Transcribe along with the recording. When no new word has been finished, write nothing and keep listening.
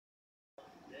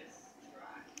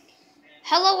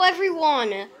Hello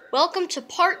everyone! Welcome to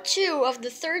part 2 of the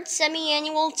third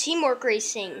semi-annual teamwork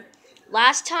racing.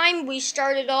 Last time we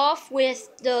started off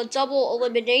with the double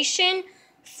elimination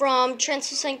from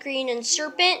Translucent Green and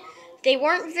Serpent. They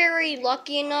weren't very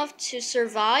lucky enough to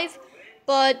survive,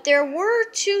 but there were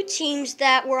two teams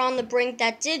that were on the brink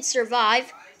that did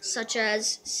survive, such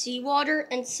as Seawater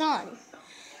and Sun.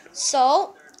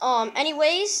 So,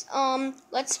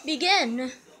 let's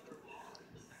begin.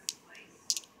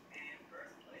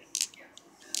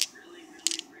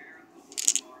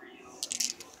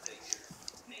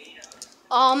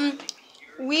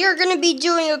 We are going to be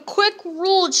doing a quick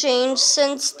rule change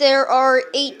since there are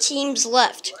 8 teams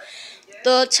left.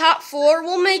 The top 4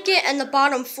 will make it and the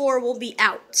bottom 4 will be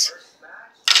out.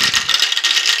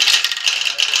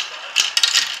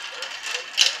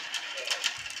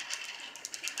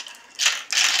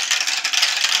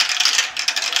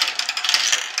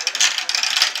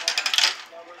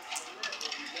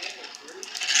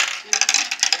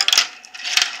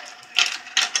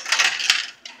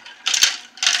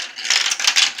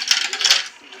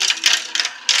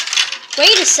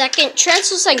 Wait a second,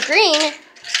 Translucent Green?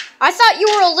 I thought you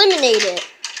were eliminated.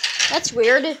 That's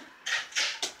weird.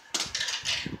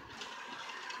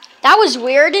 That was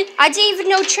weird. I didn't even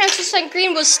know Translucent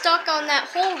Green was stuck on that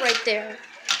hole right there.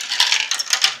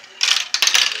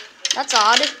 That's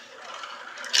odd.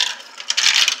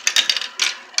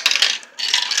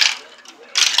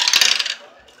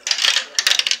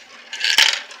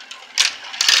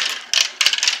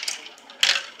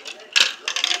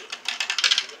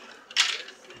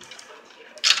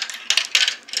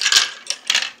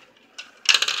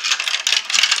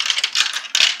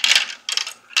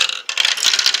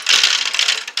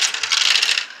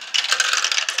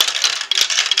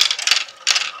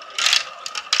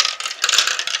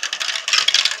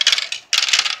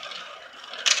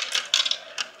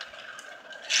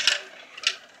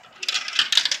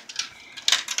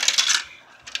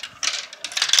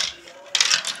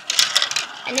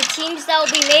 And the teams that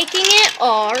will be making it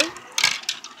are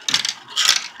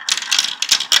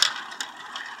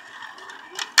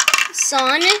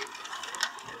Sun,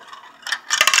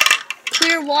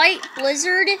 Clear White,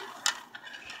 Blizzard,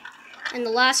 and the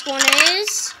last one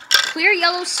is Clear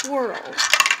Yellow Swirl.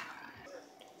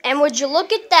 And would you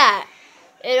look at that?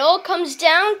 It all comes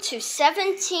down to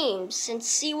 7 teams since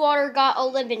Seawater got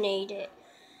eliminated.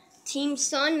 Team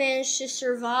Sun managed to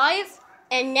survive,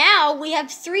 and now we have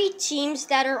 3 teams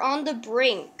that are on the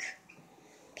brink.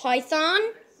 Python,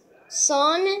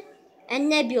 Sun, and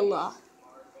Nebula.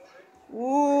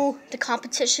 Ooh, the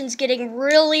competition's getting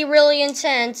really, really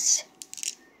intense.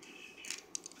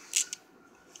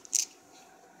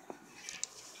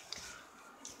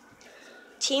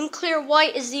 Team Clear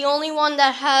White is the only one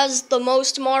that has the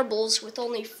most marbles with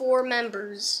only 4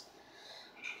 members.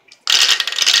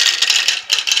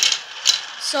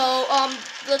 So,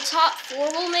 the top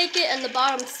 4 will make it and the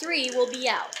bottom 3 will be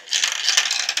out.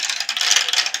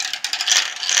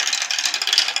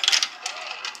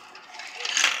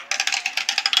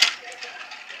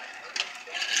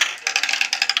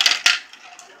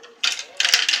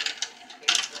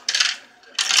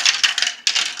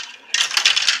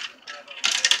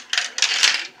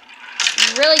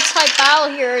 Really tight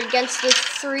battle here against the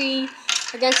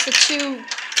 2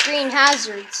 green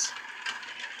hazards.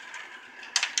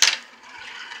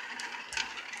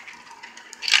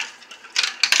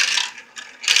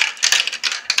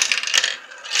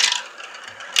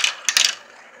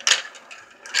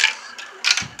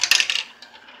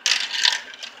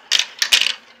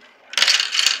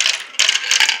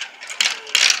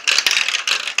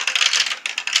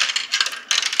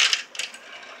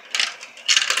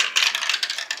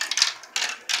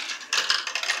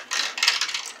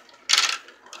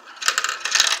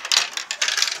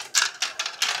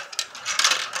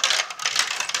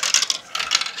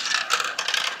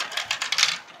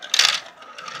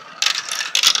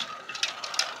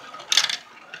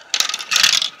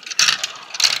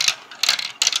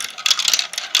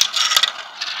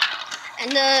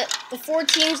 And the 4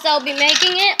 teams that will be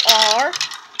making it are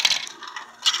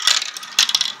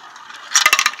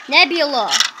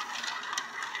Nebula,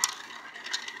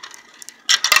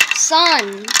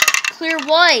 Sun, Clear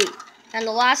White, and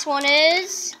the last one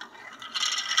is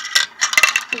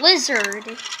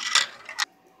Blizzard.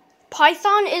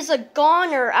 Python is a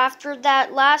goner after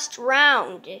that last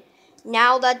round.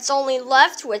 Now that's only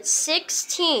left with 6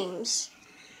 teams.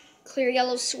 Clear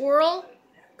Yellow Swirl,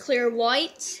 Clear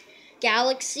White,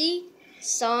 Galaxy,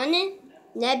 Sun,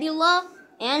 Nebula,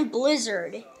 and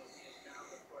Blizzard.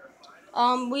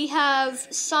 We have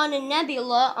Sun and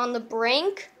Nebula on the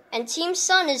brink. and Team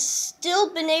Sun has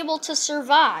still been able to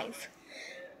survive.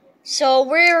 So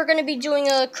we're going to be doing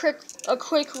a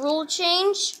quick rule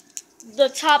change. The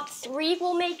top 3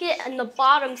 will make it, and the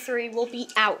bottom 3 will be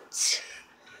out.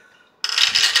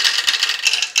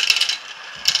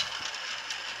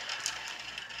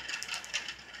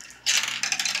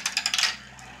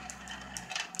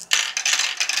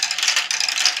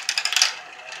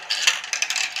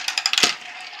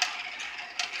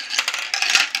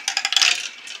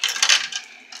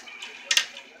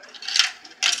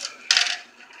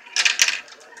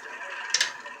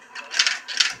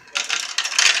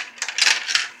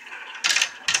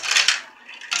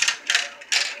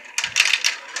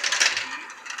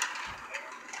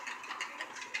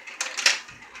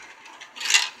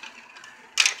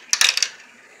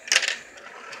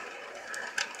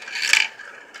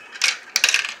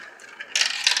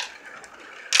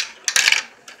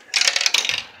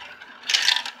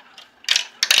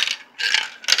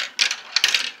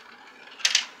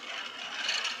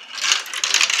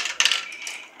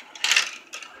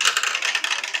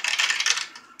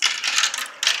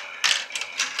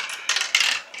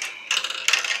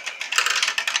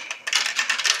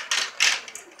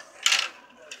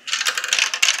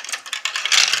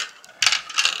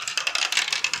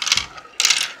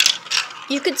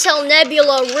 You could tell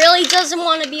Nebula really doesn't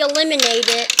want to be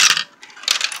eliminated.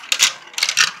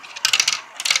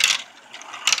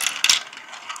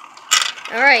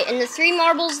 Alright, and the 3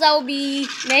 marbles that will be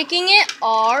making it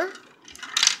are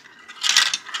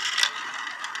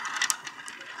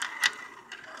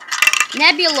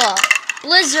Nebula,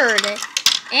 Blizzard,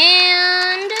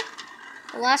 and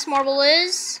the last marble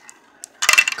is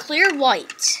Clear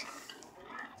White.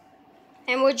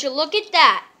 And would you look at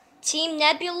that? Team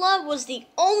Nebula was the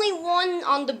only one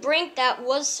on the brink that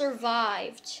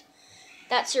survived.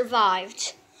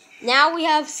 Now we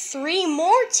have 3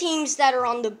 more teams that are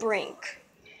on the brink.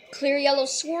 Clear Yellow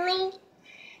Swirl,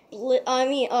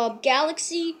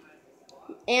 Galaxy,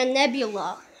 and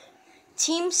Nebula.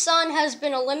 Team Sun has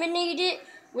been eliminated,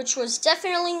 which was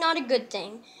definitely not a good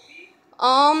thing.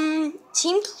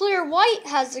 Team Clear White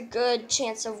has a good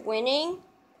chance of winning,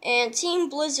 and Team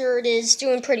Blizzard is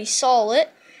doing pretty solid.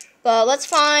 But let's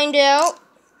find out.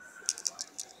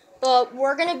 But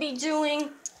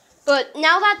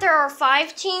now that there are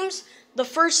 5 teams, the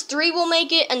first 3 will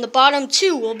make it, and the bottom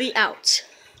 2 will be out.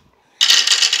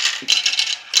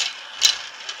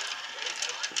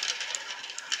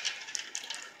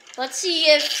 Let's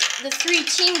see if the 3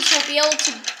 teams will be able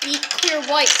to beat Clear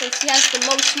White, since he has the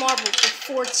most marbles with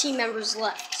 4 team members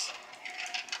left.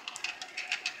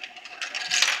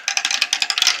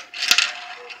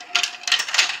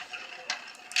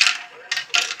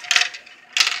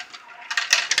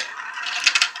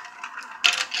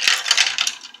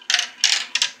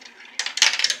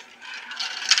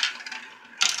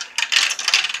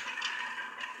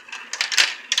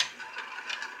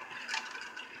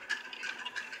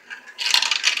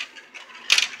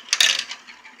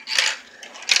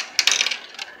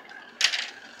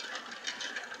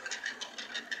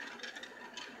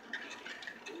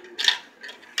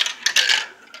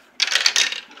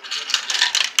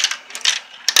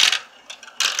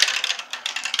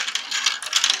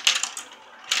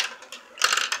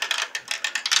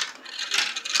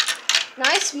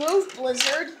 Nice move,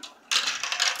 Blizzard.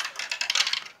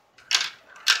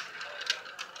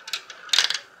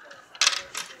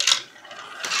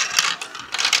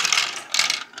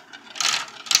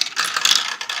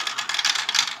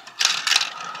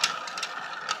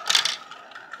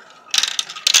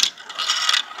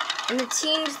 And the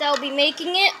teams that will be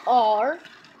making it are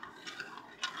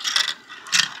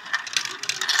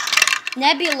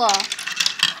Nebula.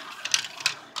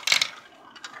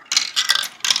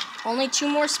 Only 2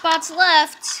 more spots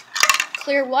left.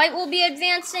 Clear White will be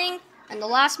advancing, and the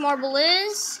last marble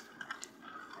is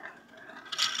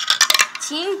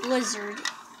Team Blizzard.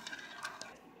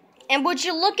 And would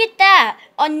you look at that?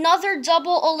 Another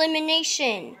double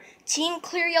elimination. Team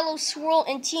Clear Yellow Swirl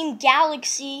and Team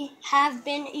Galaxy have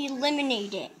been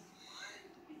eliminated.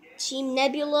 Team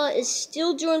Nebula is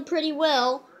still doing pretty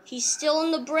well. He's still on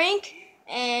the brink,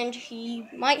 and he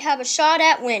might have a shot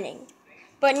at winning.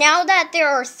 But now that there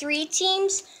are 3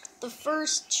 teams, the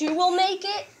first 2 will make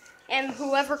it, and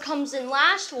whoever comes in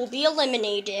last will be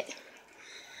eliminated.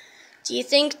 Do you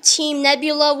think Team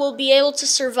Nebula will be able to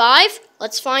survive?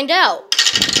 Let's find out.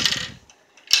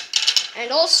 And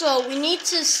also, we need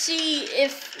to see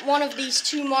if one of these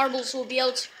 2 marbles will be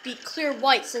able to beat Clear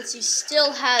White, since he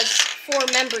still has 4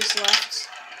 members left.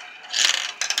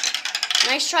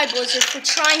 Nice try, Blizzard, for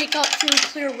trying to cut through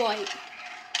Clear White.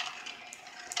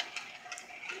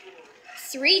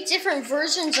 3 different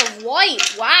versions of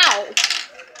white. Wow.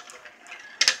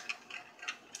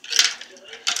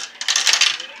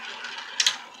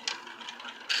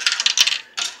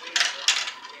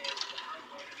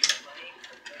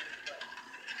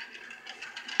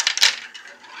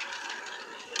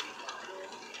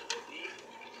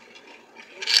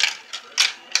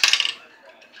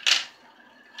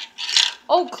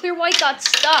 Oh, Clear White got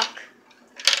stuck.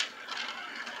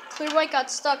 Clear White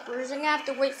got stuck. We're gonna have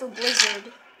to wait for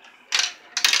Blizzard.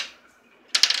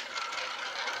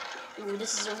 Ooh,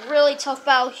 this is a really tough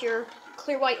battle here.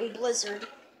 Clear White and Blizzard.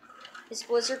 Is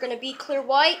Blizzard gonna beat Clear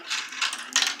White?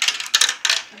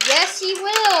 Yes, he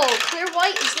will. Clear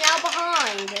White is now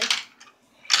behind.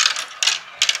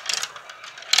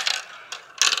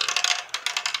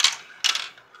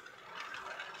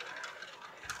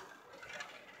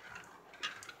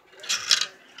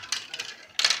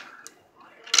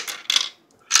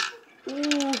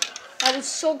 Ooh, that was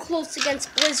so close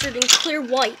against Blizzard and Clear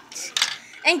White.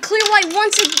 And Clear White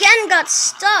once again got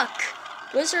stuck.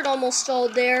 Blizzard almost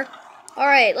stalled there.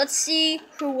 Alright, let's see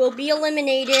who will be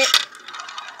eliminated.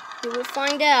 We will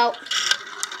find out.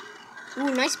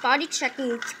 Ooh, nice body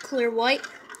checking, Clear White.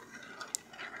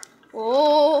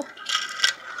 Oh.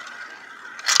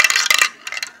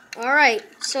 Alright,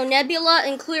 so Nebula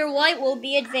and Clear White will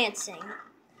be advancing.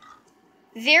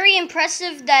 Very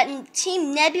impressive that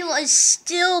Team Nebula has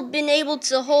still been able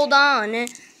to hold on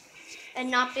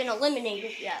and not been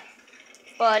eliminated yet.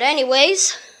 But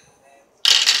anyways,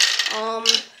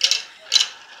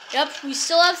 yep, we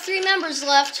still have 3 members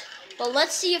left. But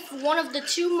let's see if one of the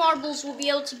 2 marbles will be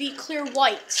able to beat Clear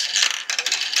White.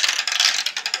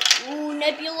 Ooh,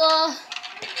 Nebula.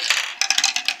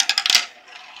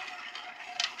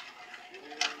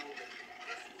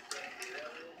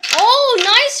 Oh,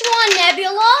 nice one,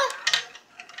 Nebula.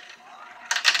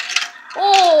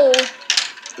 Oh,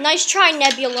 nice try,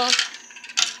 Nebula.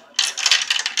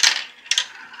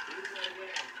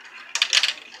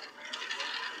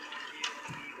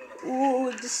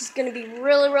 Ooh, this is going to be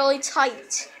really, really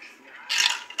tight.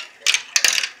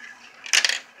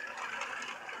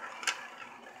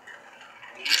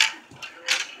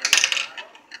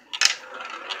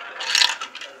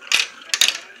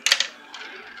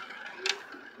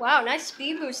 Wow, nice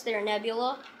speed boost there,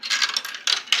 Nebula.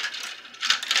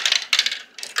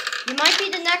 You might be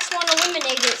the next one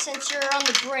eliminated since you're on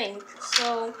the brink.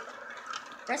 So,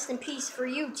 rest in peace for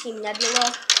you, Team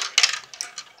Nebula.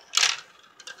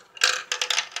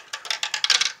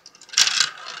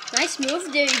 Nice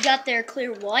move there you got there,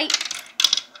 Clear White.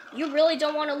 You really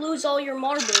don't want to lose all your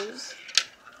marbles.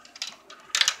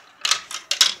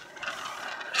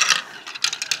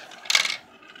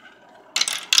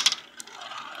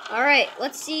 Alright,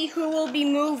 let's see who will be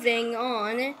moving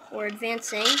on or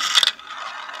advancing.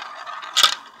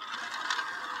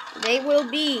 They will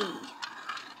be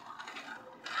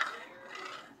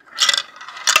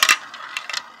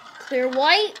Clear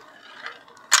White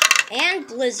and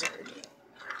Blizzard.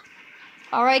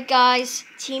 Alright guys,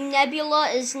 Team Nebula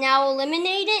is now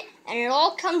eliminated, and it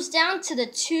all comes down to the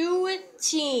 2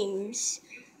 teams.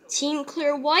 Team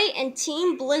Clear White and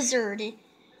Team Blizzard.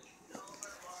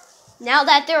 Now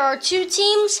that there are 2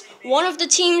 teams, one of the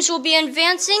teams will be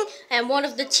advancing and one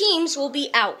of the teams will be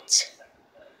out.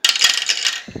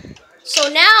 So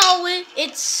now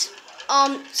it's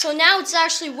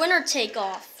actually winner take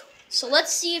off. So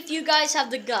let's see if you guys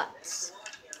have the guts.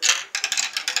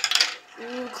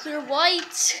 Ooh, Clear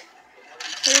White.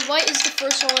 Clear White is the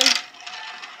first one.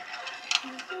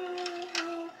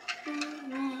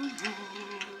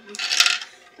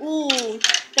 Ooh,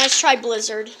 nice try,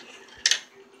 Blizzard.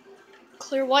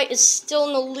 Clear White is still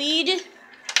in the lead.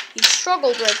 He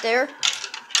struggled right there.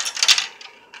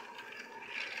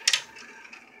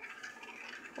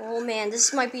 Oh man,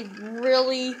 this might be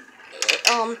really,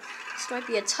 this might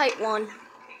be a tight one.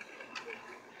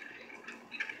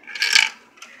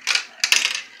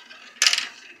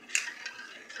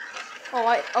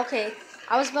 Oh, okay.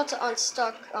 I was about to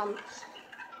unstuck.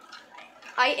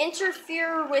 I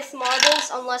interfere with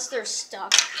marbles unless they're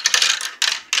stuck.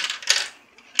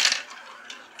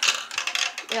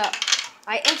 Yeah,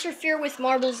 I interfere with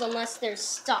marbles unless they're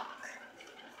stuck.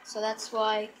 So that's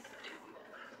why,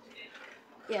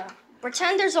 yeah.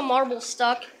 Pretend there's a marble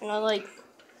stuck, and I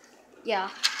yeah.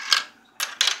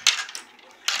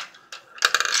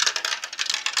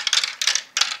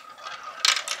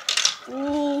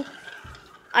 Ooh.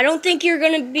 I don't think you're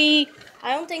gonna be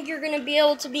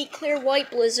able to beat Clear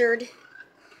White, Blizzard.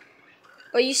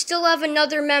 But you still have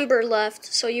another member left,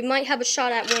 so you might have a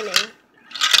shot at winning.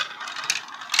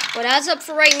 But as up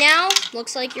for right now,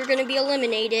 looks like you're gonna be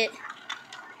eliminated.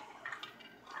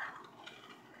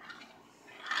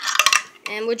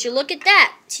 And would you look at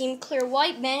that? Team Clear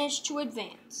White managed to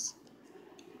advance.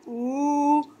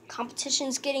 Ooh,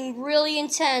 competition's getting really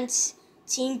intense.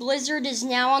 Team Blizzard is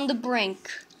now on the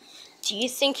brink. Do you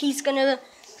think he's gonna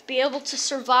be able to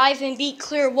survive and beat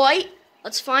Clear White?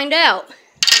 Let's find out.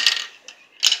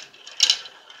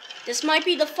 This might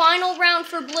be the final round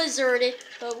for Blizzard,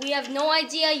 but we have no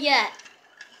idea yet.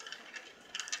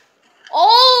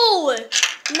 Oh!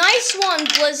 Nice one,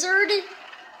 Blizzard.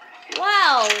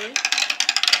 Wow.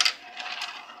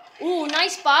 Ooh,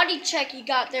 nice body check you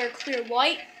got there, Clear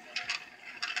White.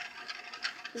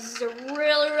 This is a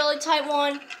really, really tight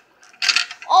one.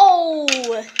 Oh!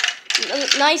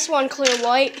 Nice one, Clear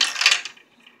White.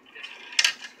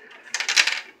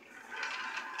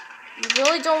 You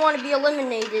really don't want to be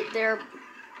eliminated there.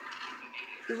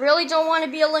 You really don't want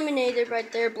to be eliminated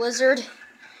right there, Blizzard.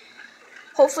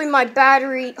 Hopefully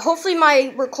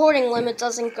my recording limit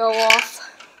doesn't go off.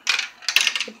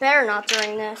 It better not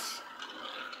during this.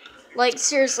 Like,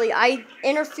 seriously, I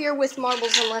interfere with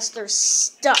marbles unless they're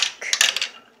stuck.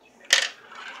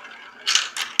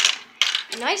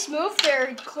 Nice move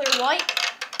there, Clear White.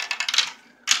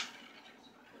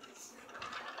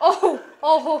 Oh,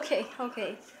 okay.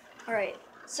 Alright.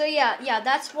 So, yeah,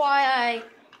 that's why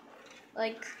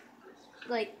I,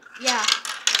 yeah.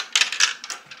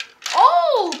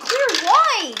 Oh, Clear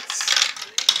White!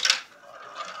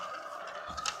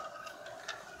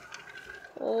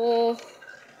 Oh.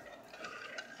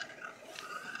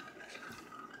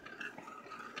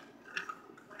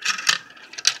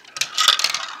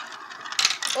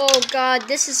 Oh God,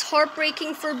 this is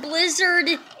heartbreaking for Blizzard.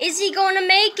 Is he going to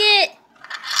make it?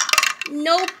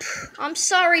 Nope. I'm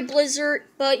sorry, Blizzard,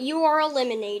 but you are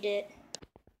eliminated.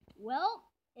 Well,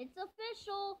 it's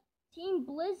official. Team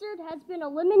Blizzard has been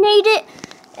eliminated,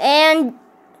 and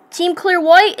Team Clear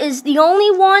White is the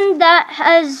only one that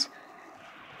has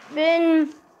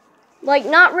been,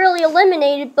 not really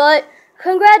eliminated, but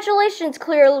congratulations,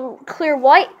 Clear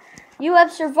White. You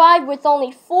have survived with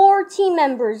only 4 team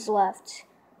members left.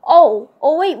 Oh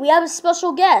wait, we have a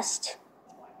special guest.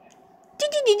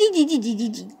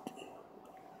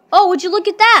 Oh, would you look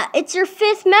at that? It's your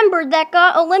 5th member that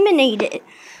got eliminated.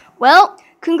 Well,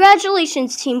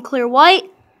 congratulations, Team Clear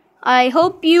White. I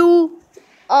hope you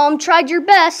tried your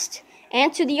best.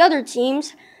 And to the other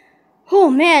teams. Oh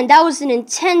man, that was an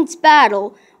intense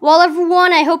battle. Well,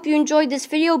 everyone, I hope you enjoyed this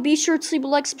video. Be sure to leave a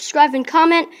like, subscribe, and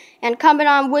comment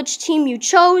on which team you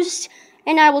chose.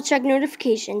 And I will check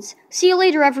notifications. See you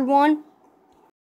later, everyone.